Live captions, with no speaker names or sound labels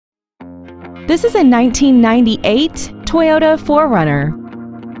This is a 1998 Toyota 4Runner.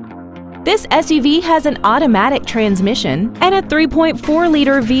 This SUV has an automatic transmission and a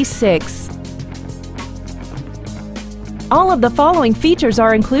 3.4-liter V6. All of the following features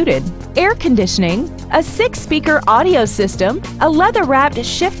are included: air conditioning, a 6-speaker audio system, a leather-wrapped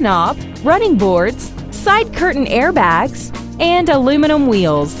shift knob, running boards, side curtain airbags, and aluminum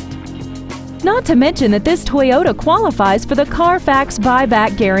wheels. Not to mention that this Toyota qualifies for the Carfax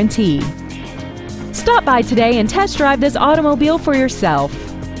buyback guarantee. Stop by today and test drive this automobile for yourself.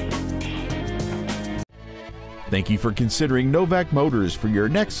 Thank you for considering Novak Motors for your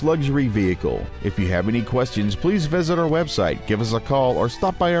next luxury vehicle. If you have any questions, please visit our website, give us a call, or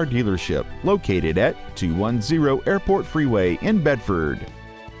stop by our dealership located at 210 Airport Freeway in Bedford.